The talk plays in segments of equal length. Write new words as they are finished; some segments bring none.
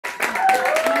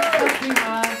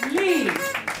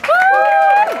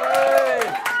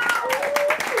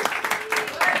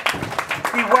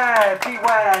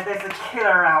a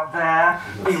killer out there.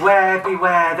 Beware,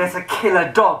 beware, there's a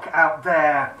killer dog out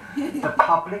there. The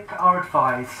public are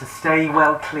advised to stay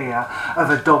well clear of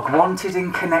a dog wanted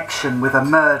in connection with a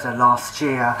murder last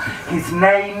year. His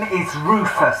name is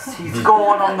Rufus. He's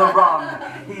gone on the run.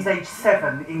 He's age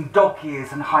 7 in dog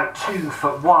years and height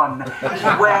 2'1".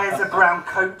 He wears a brown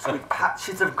coat with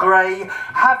patches of grey.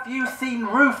 Have you seen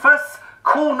Rufus?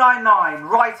 Call 99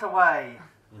 right away.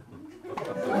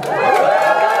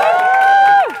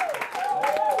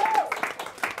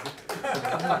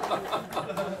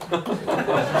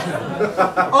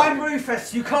 I'm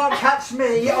Rufus, you can't catch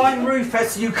me. I'm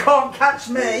Rufus, you can't catch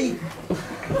me.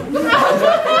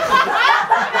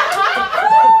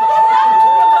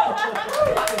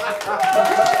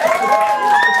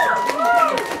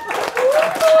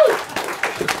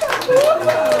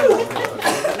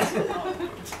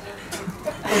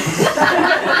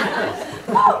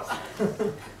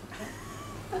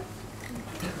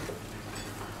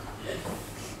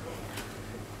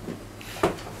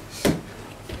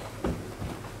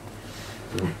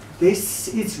 This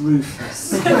is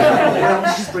Rufus, a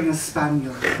Welsh Springer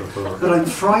Spaniel, but I'm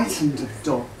frightened of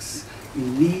dogs,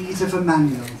 in need of a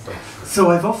manual. So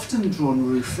I've often drawn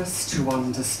Rufus to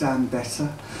understand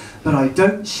better, but I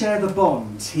don't share the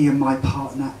bond he and my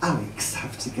partner Alex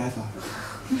have together.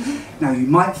 Now you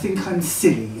might think I'm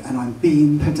silly and I'm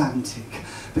being pedantic,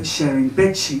 but sharing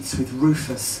bedsheets with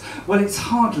Rufus, well, it's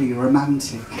hardly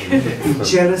romantic. Be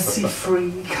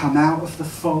jealousy-free, come out of the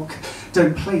fog.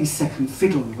 Don't play second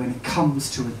fiddle when it comes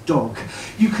to a dog.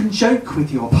 You can joke with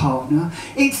your partner,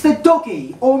 it's the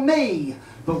doggy or me.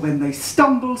 But when they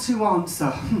stumble to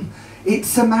answer,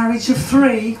 it's a marriage of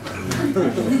 3.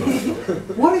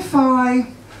 What if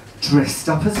I dressed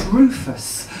up as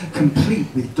Rufus, complete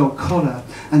with dog collar,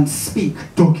 and speak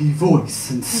doggy voice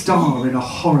and star in a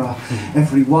horror?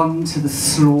 Everyone to the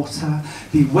slaughter,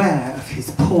 beware of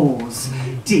his paws,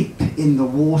 deep in the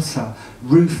water,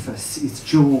 Rufus is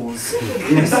Jaws.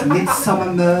 Less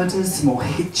Midsummer Murders, more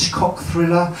Hitchcock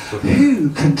thriller. Who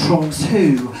controls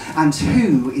who, and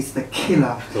who is the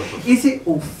killer? Is it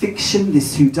all fiction,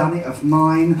 this whodunit of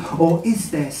mine, or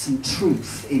is there some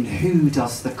truth in who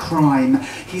does the crime?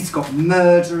 He's got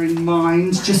murder in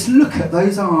mind, just look at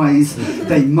those eyes.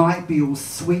 They might be all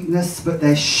sweetness, but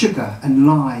they're sugar and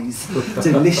lies.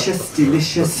 Delicious,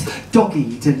 delicious,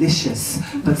 doggy delicious,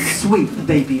 but sweet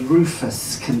baby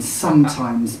Rufus can sometimes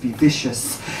be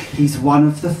vicious. He's one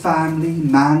of the family,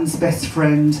 man's best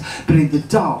friend, but in the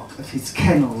dark of his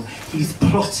kennel, he's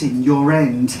plotting your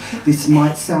end. This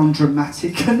might sound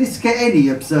dramatic, and this get any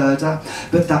absurder,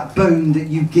 but that bone that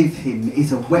you give him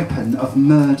is a weapon of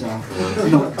murder.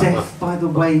 Not death by the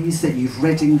ways that you've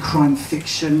read in crime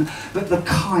fiction, but the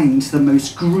kind the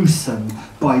most gruesome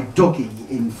by doggy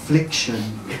infliction.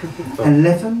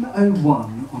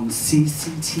 11:01 on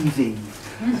CCTV.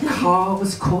 A car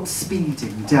was caught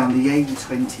speeding down the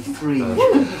A23.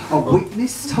 A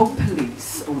witness told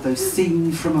police, although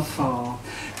seen from afar,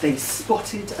 they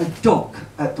spotted a dog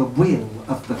at the wheel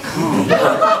of the car.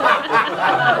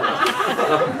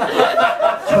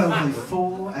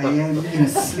 12:04 AM in a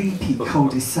sleepy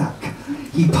cul-de-sac.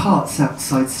 He parts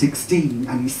outside 16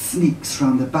 and he sneaks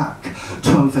round the back.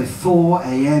 12:04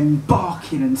 AM,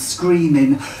 barking and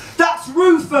screaming. That's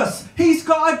Rufus! He's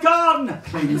got a gun!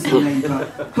 Claims the neighbour.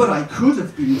 But I could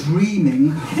have been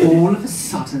dreaming. All of a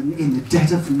sudden, in the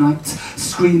dead of night,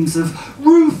 screams of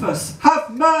Rufus, have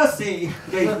mercy!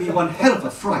 Gave me one hell of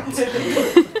a fright.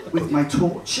 With my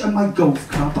torch and my golf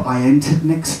club, I entered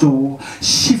next door,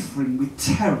 shivering with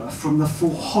terror from the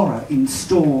full horror in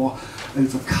store.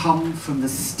 Overcome from the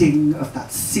sting of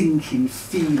that sinking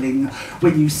feeling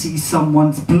when you see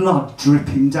someone's blood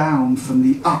dripping down from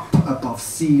the up above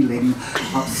ceiling.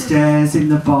 Upstairs in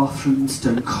the bathroom,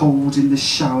 stone cold in the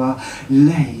shower,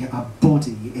 lay a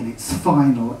body in its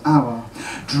final hour,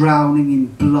 drowning in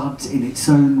blood in its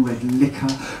own red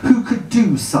liquor. Who could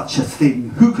do such a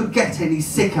thing? Who could get any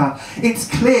sicker? It's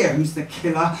clear who's the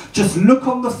killer. Just look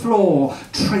on the floor,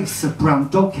 trace of brown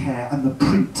dog hair and the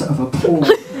print of a paw.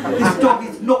 This dog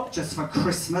is not just for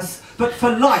Christmas, but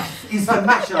for life is the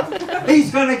measure.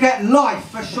 He's going to get life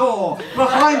for sure,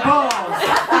 behind bars,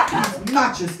 at His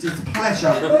Majesty's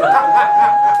pleasure.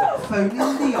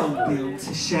 Phoning the old Bill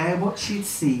to share what she'd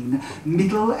seen,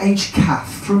 middle-aged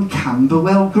calf from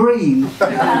Camberwell Green.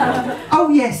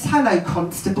 Oh yes, hello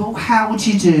Constable, how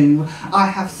do you do? I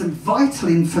have some vital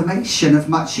information of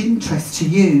much interest to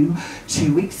you.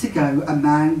 2 weeks ago, a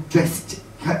man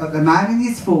in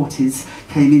his 40s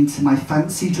came into my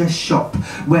fancy dress shop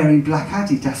wearing black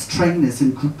Adidas trainers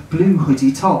and blue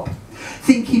hoodie top.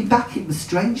 Thinking back, it was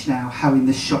strange now how in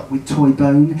the shop with Toy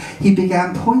Bone he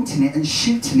began pointing it and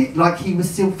shooting it like he was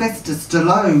Sylvester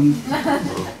Stallone.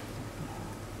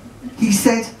 He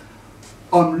said,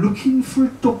 "I'm looking for a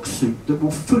dog suit that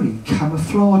will fully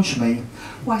camouflage me."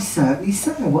 "Why, certainly,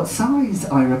 sir. What size?"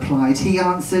 I replied. He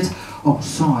answered, "Oh,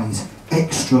 size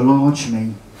extra large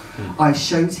me." I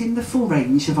showed him the full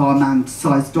range of our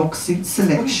man-sized dog suit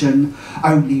selection.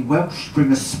 "Only Welsh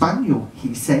bring a spaniel,"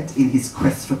 he said in his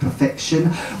quest for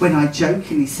perfection. When I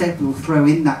jokingly said we'll throw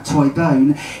in that Toy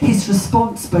Bone, his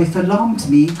response both alarmed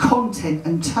me, content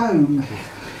and tone.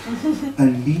 "A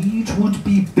lead would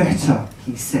be better,"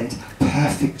 he said,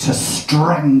 "perfect to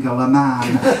strangle a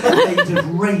man, made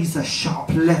of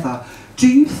razor-sharp leather. Do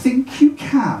you think you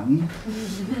can?"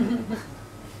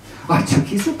 I took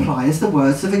his reply as the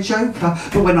words of a joker,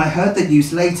 but when I heard the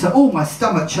news later, all my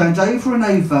stomach churned over and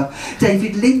over.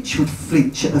 David Lynch would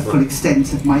flinch at the full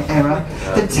extent of my error.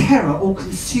 The terror all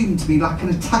consumed me like an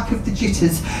attack of the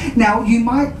jitters. Now, you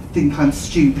might think I'm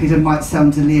stupid and might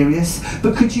sound delirious,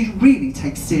 but could you really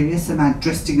take serious a man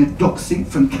dressed in a dog suit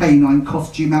from Canine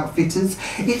Costume Outfitters?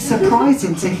 It's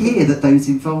surprising to hear that those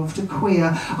involved are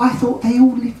queer. I thought they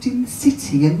all lived in the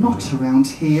city and not around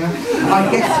here. I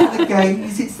guess for the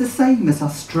gays it's the same as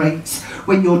us straights.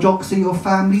 When your dogs are your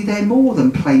family, they're more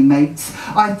than playmates.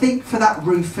 I think for that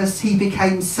Rufus, he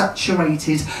became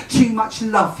saturated. Too much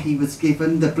love he was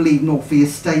given, the bleeding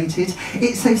Orpheus stated.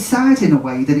 It's so sad in a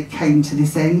way that it came to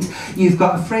this end. "You've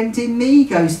got a friend in me,"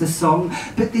 goes the song,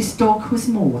 but this dog was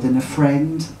more than a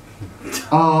friend.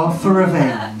 R for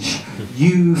revenge,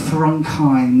 U for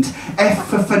unkind, F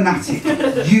for fanatic,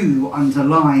 U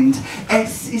underlined.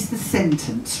 S is the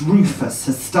sentence Rufus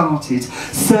has started,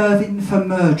 serving for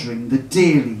murdering the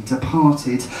dearly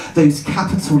departed. Those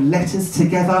capital letters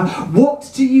together, what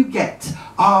do you get?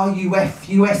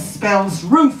 R-U-F-U-S spells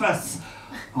Rufus.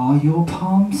 Are your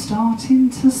palms starting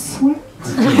to sweat?